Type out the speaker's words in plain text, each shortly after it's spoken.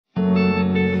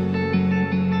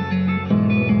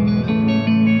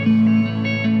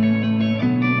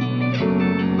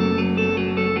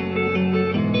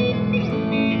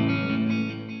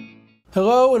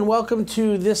Hello and welcome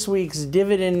to this week's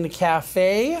Dividend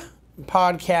Cafe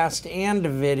podcast and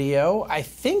video. I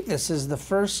think this is the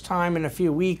first time in a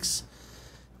few weeks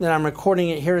that I'm recording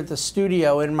it here at the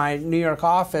studio in my New York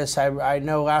office. I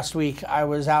know last week I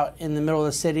was out in the middle of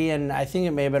the city, and I think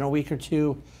it may have been a week or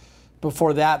two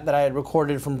before that I had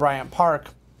recorded from Bryant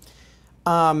Park.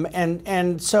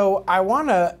 And so I want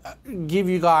to give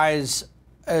you guys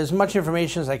as much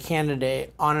information as I can today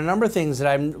on a number of things that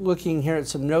I'm looking here at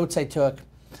some notes I took.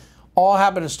 All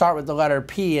happen to start with the letter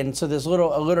P, and so this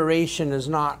little alliteration is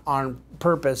not on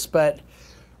purpose, but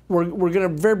we're going to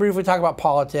very briefly talk about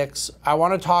politics. I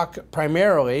want to talk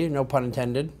primarily, no pun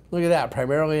intended, look at that,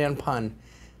 primarily and pun,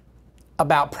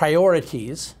 about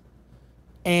priorities,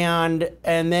 and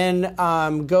then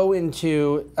go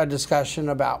into a discussion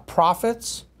about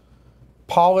profits,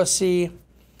 policy,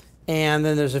 and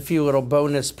then there's a few little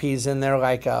bonus P's in there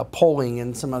like polling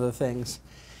and some other things.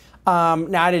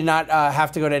 Now, I did not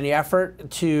have to go to any effort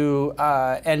to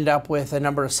end up with a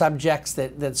number of subjects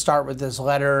that start with this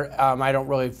letter. I don't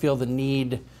really feel the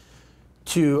need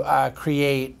to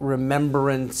create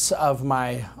remembrance of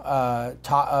my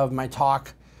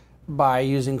talk by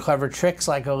using clever tricks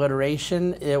like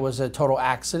alliteration. It was a total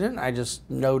accident. I just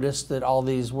noticed that all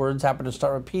these words happen to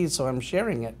start with P, so I'm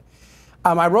sharing it.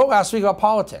 I wrote last week about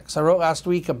politics. I wrote last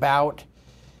week about,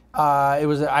 it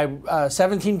was a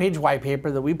 17-page white paper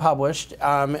that we published,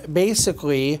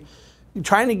 basically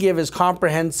trying to give as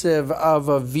comprehensive of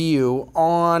a view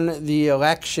on the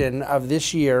election of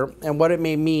this year and what it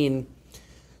may mean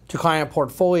to client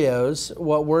portfolios,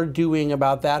 what we're doing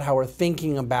about that, how we're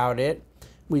thinking about it.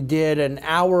 We did an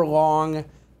hour-long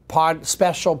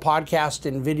special podcast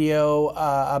and video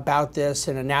about this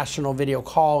in a national video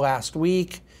call last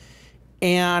week.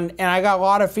 And I got a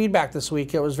lot of feedback this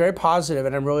week. It was very positive,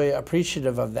 and I'm really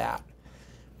appreciative of that.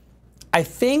 I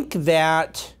think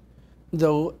that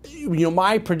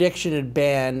my prediction had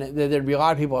been that there'd be a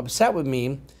lot of people upset with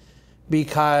me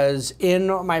because in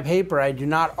my paper I do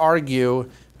not argue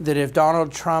that if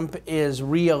Donald Trump is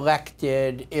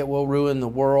reelected, it will ruin the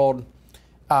world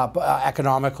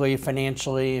economically,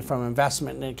 financially, from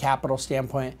investment and a capital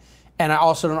standpoint. And I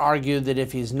also don't argue that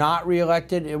if he's not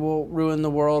reelected, it will ruin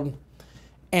the world.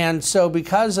 And so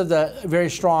because of the very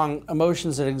strong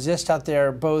emotions that exist out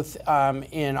there, both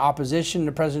in opposition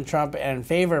to President Trump and in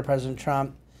favor of President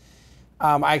Trump,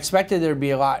 I expected there would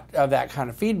be a lot of that kind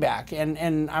of feedback.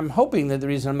 And I'm hoping that the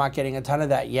reason I'm not getting a ton of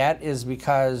that yet is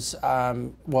because,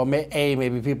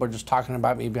 maybe people are just talking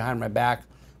about me behind my back,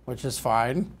 which is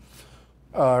fine.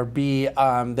 Or B,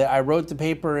 that I wrote the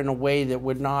paper in a way that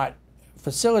would not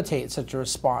facilitate such a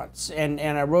response. And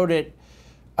I wrote it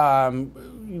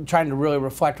trying to really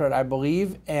reflect what I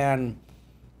believe and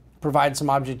provide some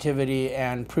objectivity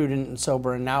and prudent and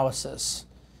sober analysis.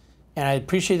 And I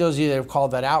appreciate those of you that have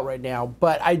called that out right now.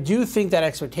 But I do think that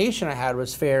expectation I had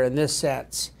was fair in this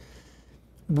sense.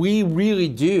 We really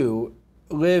do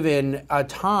live in a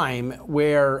time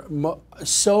where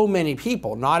so many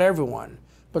people, not everyone,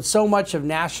 but so much of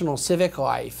national civic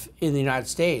life in the United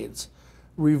States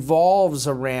revolves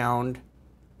around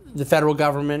the federal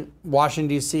government, Washington,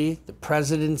 D.C., the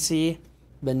presidency,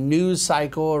 the news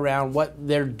cycle around what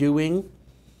they're doing.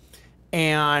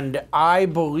 And I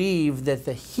believe that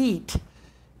the heat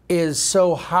is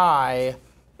so high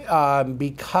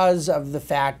because of the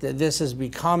fact that this has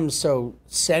become so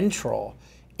central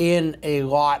in a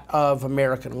lot of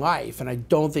American life. And I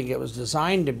don't think it was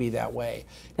designed to be that way.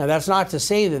 Now, that's not to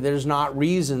say that there's not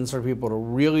reasons for people to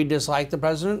really dislike the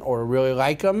president or really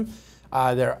like him.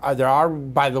 There are,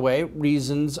 by the way,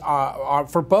 reasons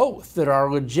for both that are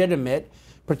legitimate,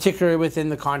 particularly within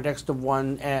the context of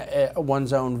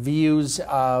one's own views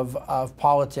of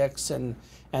politics and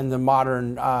the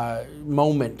modern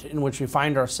moment in which we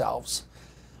find ourselves.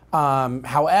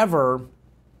 However,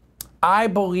 I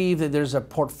believe that there's a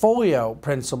portfolio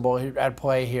principle at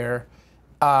play here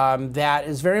that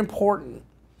is very important.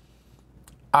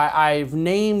 I've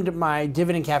named my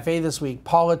Dividend Cafe this week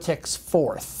Politics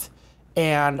Fourth.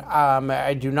 And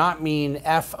I do not mean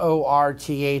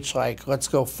F-O-R-T-H, like let's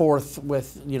go forth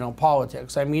with,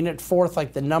 politics. I mean it fourth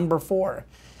like the number 4,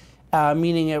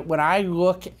 meaning it when I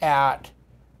look at,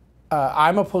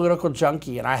 I'm a political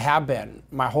junkie, and I have been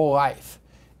my whole life.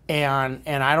 And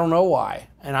I don't know why.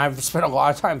 And I've spent a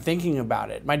lot of time thinking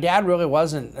about it. My dad really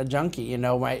wasn't a junkie.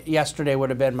 Yesterday would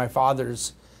have been my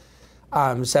father's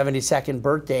 72nd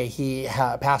birthday. He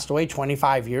passed away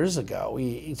 25 years ago.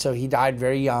 So he died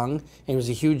very young, and he was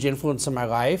a huge influence in my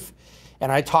life. And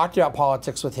I talked about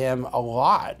politics with him a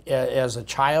lot as a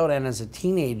child and as a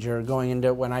teenager going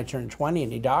into when I turned 20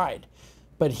 and he died.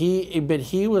 But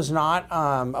he was not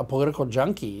a political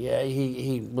junkie.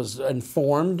 He was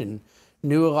informed and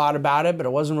knew a lot about it, but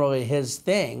it wasn't really his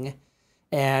thing.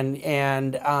 And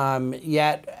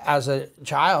yet, as a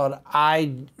child,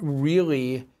 I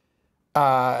really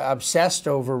obsessed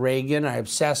over Reagan. I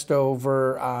obsessed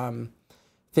over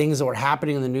things that were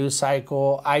happening in the news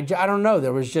cycle. I don't know.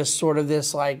 There was just sort of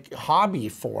this like hobby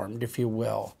formed, if you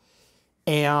will.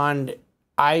 And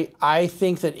I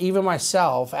think that even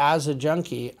myself, as a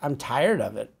junkie, I'm tired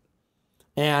of it.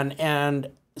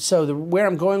 And so where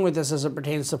I'm going with this as it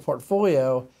pertains to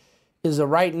portfolio is that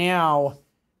right now,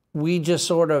 we just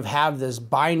sort of have this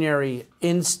binary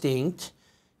instinct,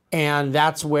 and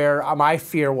that's where my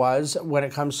fear was when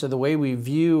it comes to the way we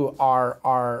view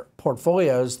our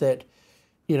portfolios, that,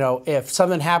 you know, if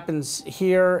something happens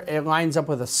here, it lines up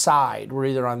with a side. We're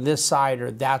either on this side or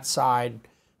that side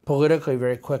politically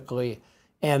very quickly.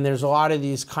 And there's a lot of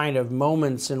these kind of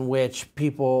moments in which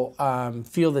people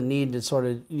feel the need to sort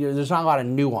of, you know, there's not a lot of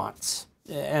nuance.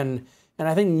 And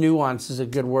I think nuance is a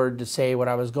good word to say what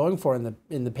I was going for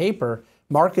in the paper.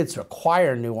 Markets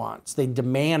require nuance. They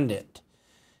demand it.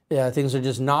 Things are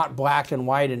just not black and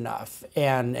white enough.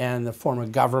 And the form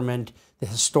of government, the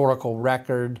historical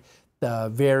record,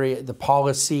 the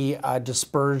policy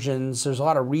dispersions, there's a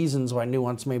lot of reasons why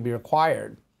nuance may be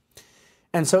required.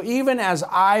 And so even as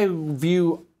I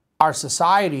view our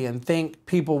society and think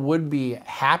people would be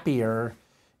happier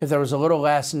if there was a little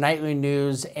less nightly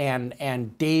news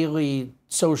and daily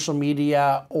social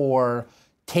media or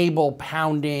table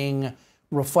pounding,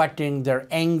 reflecting their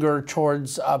anger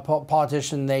towards a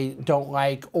politician they don't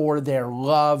like or their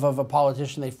love of a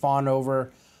politician they fawn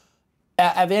over.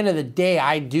 At the end of the day,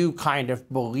 I do kind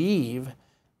of believe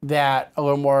that a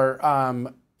little more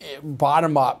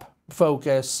bottom-up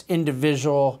focus,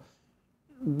 individual,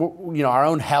 you know, our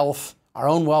own health, our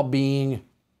own well-being,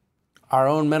 our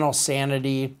own mental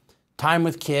sanity, time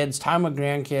with kids, time with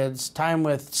grandkids, time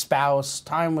with spouse,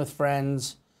 time with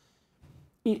friends,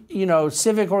 you know,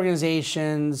 civic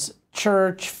organizations,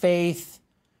 church, faith,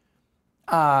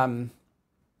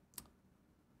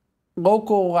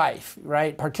 local life,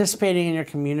 right? Participating in your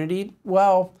community.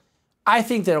 Well, I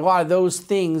think that a lot of those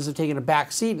things have taken a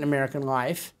back seat in American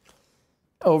life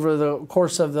over the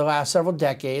course of the last several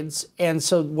decades. And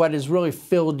so what has really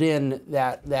filled in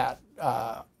that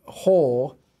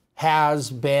hole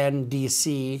has been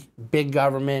DC, big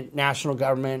government, national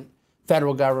government,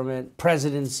 federal government,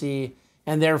 presidency,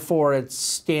 and therefore it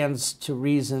stands to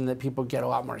reason that people get a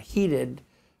lot more heated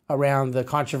around the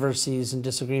controversies and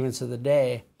disagreements of the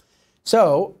day.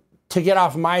 So to get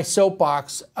off my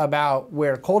soapbox about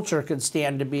where culture could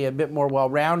stand to be a bit more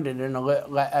well-rounded and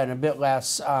a bit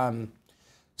less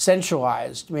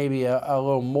centralized, maybe a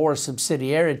little more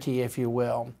subsidiarity, if you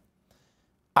will,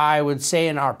 I would say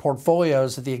in our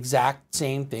portfolios that the exact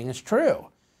same thing is true.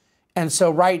 And so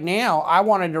right now, I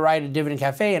wanted to write a Dividend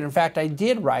Cafe, and in fact, I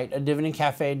did write a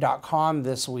dividendcafe.com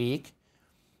this week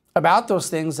about those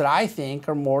things that I think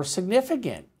are more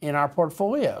significant in our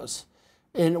portfolios.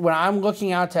 And when I'm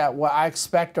looking out at what I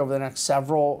expect over the next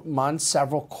several months,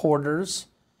 several quarters,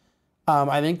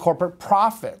 I think corporate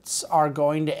profits are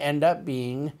going to end up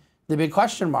being the big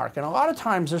question mark. And a lot of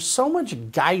times there's so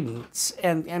much guidance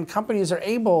and companies are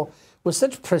able with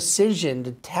such precision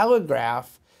to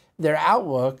telegraph their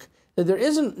outlook that there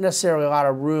isn't necessarily a lot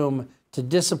of room to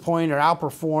disappoint or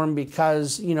outperform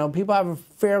because, you know, people have a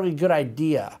fairly good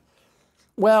idea.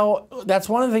 Well, that's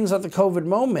one of the things at the COVID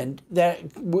moment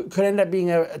that could end up being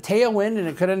a tailwind and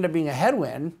it could end up being a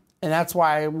headwind. And that's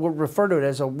why I would refer to it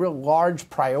as a real large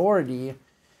priority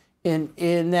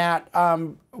in that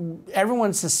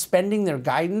everyone's suspending their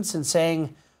guidance and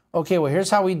saying, okay, well,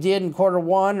 here's how we did in quarter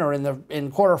one or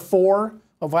in quarter four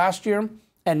of last year.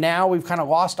 And now we've kind of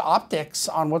lost optics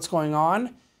on what's going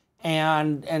on.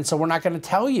 And so we're not going to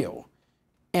tell you.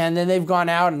 And then they've gone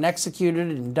out and executed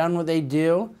and done what they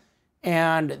do.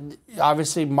 And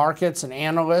obviously markets and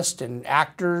analysts and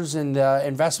actors in the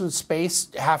investment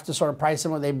space have to sort of price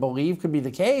in what they believe could be the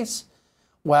case.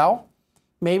 Well,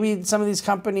 maybe some of these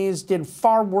companies did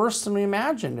far worse than we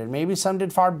imagined, and maybe some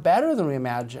did far better than we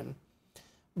imagined.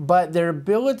 But their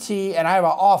ability, and I have an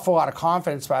awful lot of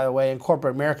confidence, by the way, in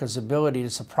corporate America's ability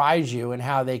to surprise you in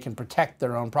how they can protect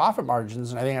their own profit margins.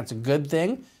 And I think that's a good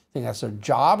thing. I think that's their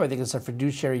job. I think it's a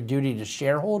fiduciary duty to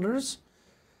shareholders.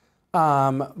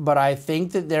 But I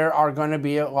think that there are going to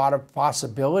be a lot of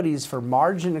possibilities for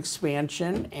margin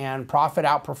expansion and profit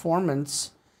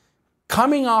outperformance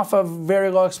coming off of very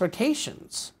low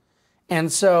expectations. And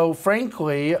so,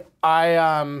 frankly,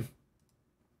 I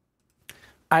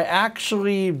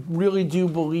actually really do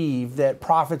believe that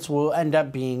profits will end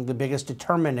up being the biggest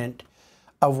determinant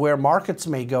of where markets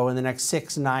may go in the next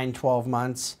 6, 9, 12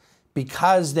 months,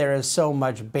 because there is so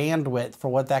much bandwidth for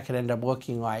what that could end up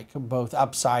looking like, both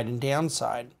upside and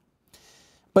downside.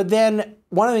 But then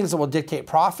one of the things that will dictate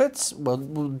profits, will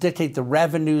dictate the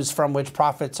revenues from which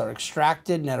profits are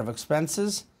extracted, net of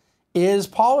expenses, is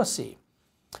policy.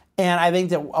 And I think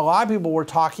that a lot of people were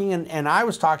talking, and I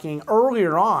was talking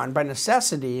earlier on by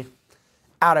necessity,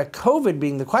 out of COVID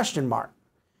being the question mark.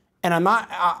 And I'm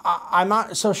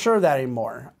not so sure of that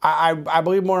anymore. I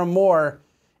believe more and more,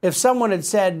 if someone had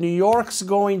said New York's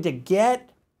going to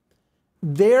get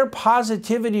their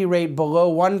positivity rate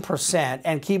below 1%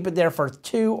 and keep it there for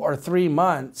 2 or 3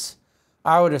 months,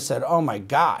 I would have said, oh my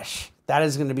gosh, that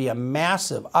is going to be a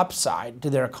massive upside to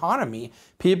their economy.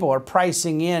 People are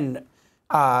pricing in,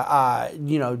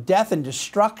 death and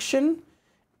destruction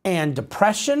and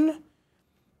depression.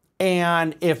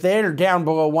 And if they're down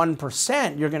below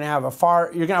 1%, you're going to have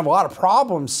a lot of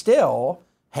problems still,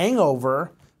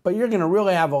 hangover, but you're going to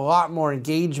really have a lot more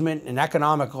engagement in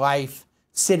economic life,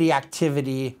 city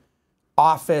activity,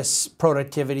 office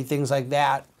productivity, things like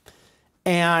that.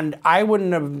 And I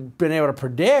wouldn't have been able to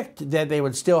predict that they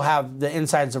would still have the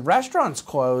insides of restaurants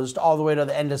closed all the way to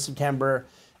the end of September,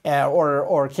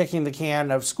 or kicking the can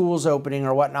of schools opening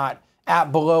or whatnot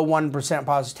at below 1%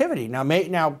 positivity.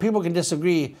 Now people can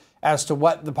disagree as to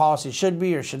what the policy should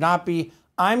be or should not be.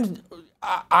 I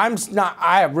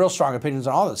have real strong opinions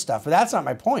on all this stuff, but that's not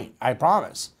my point, I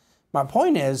promise. My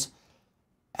point is,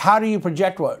 how do you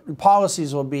project what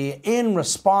policies will be in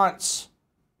response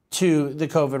to the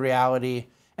COVID reality,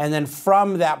 and then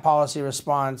from that policy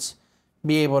response,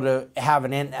 be able to have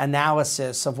an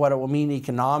analysis of what it will mean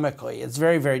economically? It's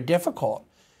very, very difficult.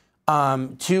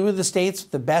 2 of the states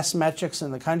with the best metrics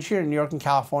in the country are New York and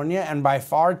California, and by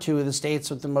far 2 of the states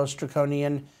with the most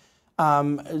draconian,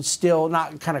 still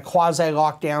not kind of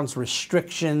quasi-lockdowns,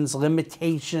 restrictions,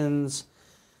 limitations,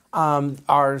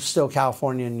 are still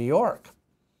California and New York.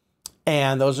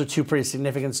 And those are 2 pretty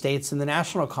significant states in the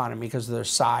national economy because of their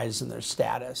size and their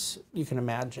status, you can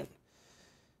imagine.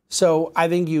 So I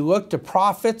think you look to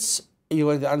profits, you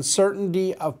look at the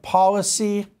uncertainty of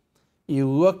policy, you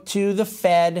look to the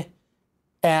Fed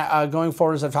going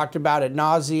forward, as I've talked about ad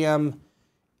nauseum,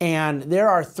 and there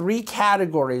are 3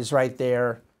 categories right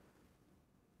there: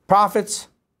 profits,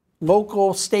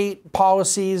 local state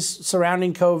policies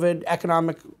surrounding COVID,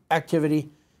 economic activity,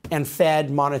 and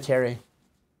Fed monetary.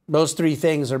 Those 3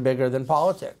 things are bigger than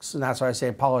politics, and that's why I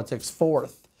say politics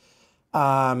fourth.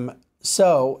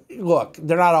 So look,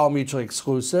 they're not all mutually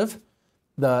exclusive.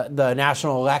 The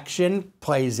national election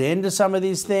plays into some of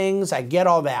these things. I get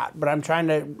all that, but I'm trying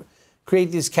to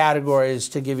create these categories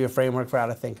to give you a framework for how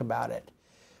to think about it.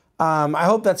 I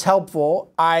hope that's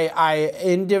helpful.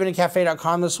 In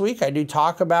dividendcafe.com this week, I do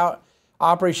talk about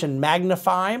Operation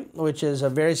Magnify, which is a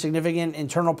very significant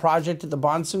internal project at the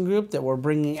Bahnsen Group that we're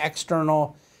bringing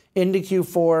external into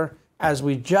Q4 as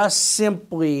we just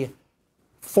simply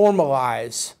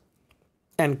formalize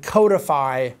and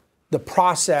codify the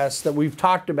process that we've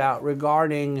talked about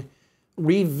regarding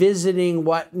revisiting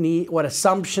what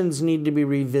assumptions need to be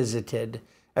revisited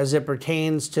as it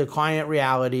pertains to client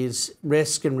realities,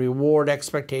 risk and reward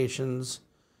expectations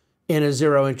in a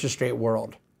zero interest rate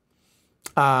world.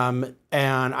 And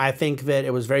I think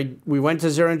that we went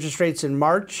to zero interest rates in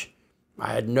March.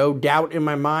 I had no doubt in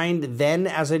my mind then,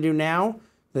 as I do now,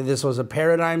 that this was a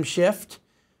paradigm shift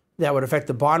that would affect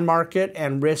the bond market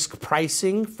and risk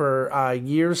pricing for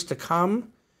years to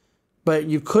come. But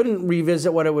you couldn't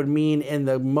revisit what it would mean in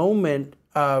the moment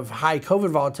of high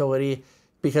COVID volatility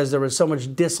because there was so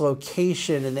much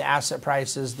dislocation in the asset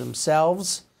prices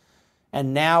themselves.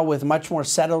 And now with much more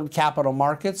settled capital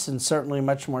markets and certainly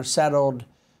much more settled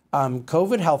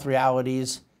COVID health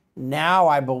realities, now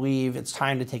I believe it's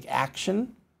time to take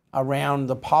action around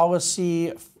the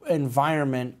policy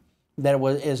environment that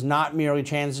is not merely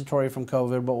transitory from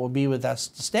COVID, but will be with us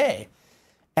to stay.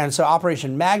 And so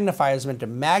Operation Magnify is meant to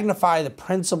magnify the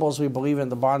principles we believe in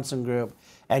the Bahnsen Group,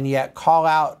 and yet call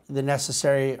out the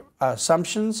necessary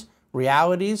assumptions,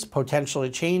 realities, potentially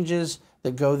changes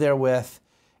that go therewith.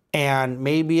 And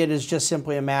maybe it is just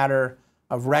simply a matter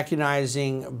of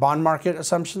recognizing bond market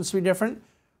assumptions to be different,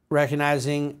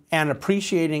 recognizing and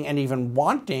appreciating and even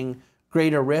wanting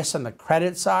greater risk on the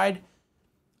credit side.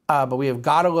 But we have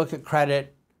got to look at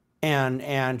credit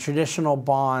and traditional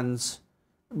bonds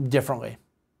differently.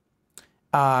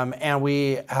 And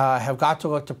we have got to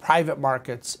look to private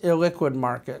markets, illiquid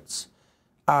markets,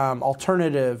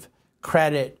 alternative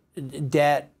credit,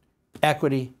 debt,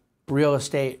 equity, real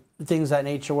estate, things of that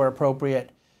nature where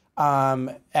appropriate,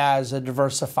 as a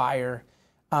diversifier.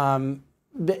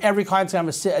 every client's going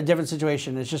to have a different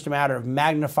situation. It's just a matter of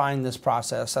magnifying this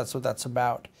process. That's what that's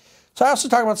about. So I also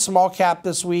talk about small cap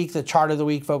this week. The chart of the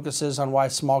week focuses on why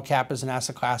small cap is an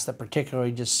asset class that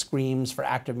particularly just screams for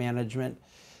active management.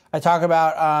 I talk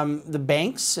about the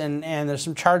banks, and there's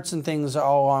some charts and things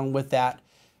all along with that.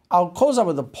 I'll close up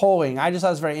with the polling. I just thought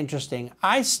it was very interesting.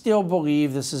 I still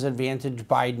believe this is advantage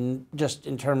Biden, just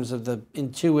in terms of the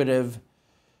intuitive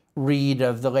read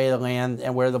of the lay of the land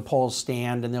and where the polls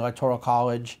stand in the Electoral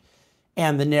College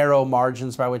and the narrow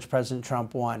margins by which President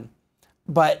Trump won.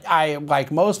 But I,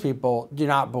 like most people, do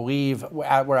not believe,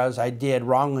 whereas I did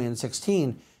wrongly in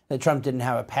 2016, that Trump didn't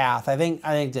have a path. I think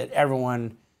that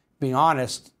everyone, being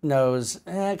honest, knows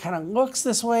it kind of looks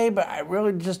this way, but I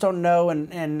really just don't know,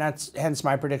 and that's hence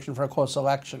my prediction for a close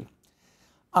election.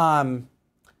 I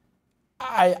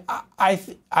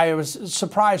was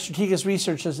surprised. Strategic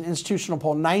Research does an institutional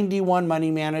poll, 91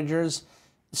 money managers.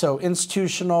 So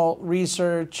institutional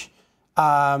research,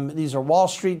 these are Wall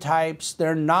Street types.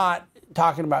 They're not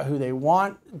talking about who they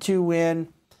want to win.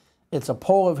 It's a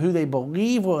poll of who they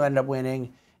believe will end up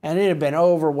winning. And it had been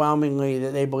overwhelmingly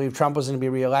that they believe Trump was going to be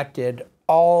reelected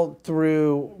all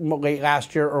through late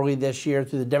last year, early this year,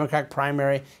 through the Democratic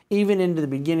primary, even into the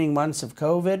beginning months of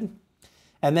COVID.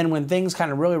 And then when things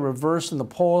kind of really reversed in the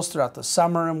polls throughout the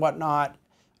summer and whatnot,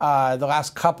 the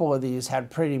last couple of these had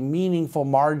pretty meaningful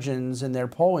margins in their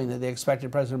polling that they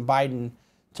expected President Biden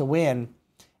to win.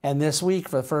 And this week,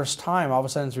 for the first time, all of a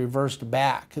sudden it's reversed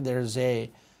back. There's a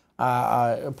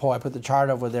poll I put the chart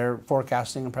of where they're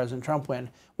forecasting a President Trump win.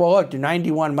 Well, look, do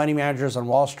 91 money managers on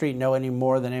Wall Street know any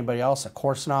more than anybody else? Of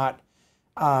course not.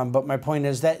 But my point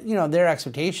is that, you know, their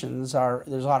expectations are,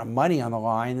 there's a lot of money on the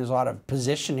line. There's a lot of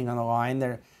positioning on the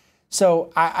line.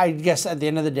 So I guess at the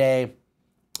end of the day,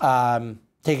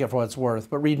 take it for what it's worth,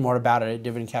 but read more about it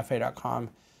at dividendcafe.com.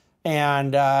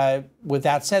 And with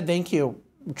that said, thank you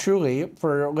truly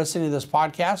for listening to this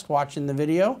podcast, watching the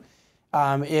video.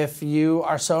 If you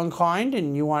are so inclined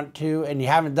and you want to, and you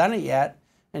haven't done it yet,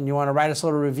 and you want to write us a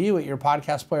little review at your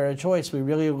podcast player of choice, we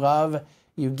really love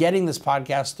you getting this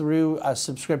podcast through a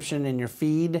subscription in your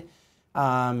feed.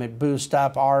 It boosts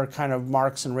up our kind of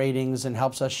marks and ratings and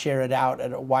helps us share it out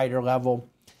at a wider level.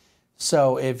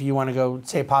 So if you want to go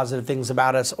say positive things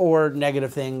about us or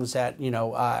negative things at, you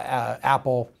know,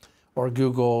 Apple or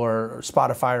Google or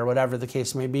Spotify or whatever the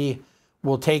case may be,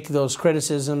 we'll take those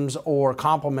criticisms or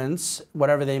compliments,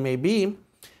 whatever they may be,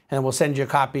 and we'll send you a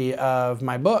copy of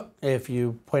my book. If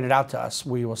you point it out to us,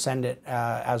 we will send it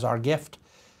as our gift.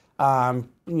 You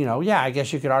know, yeah, I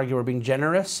guess you could argue we're being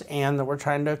generous and that we're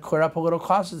trying to clear up a little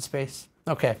closet space.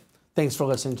 Okay, thanks for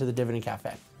listening to the Dividend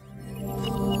Cafe.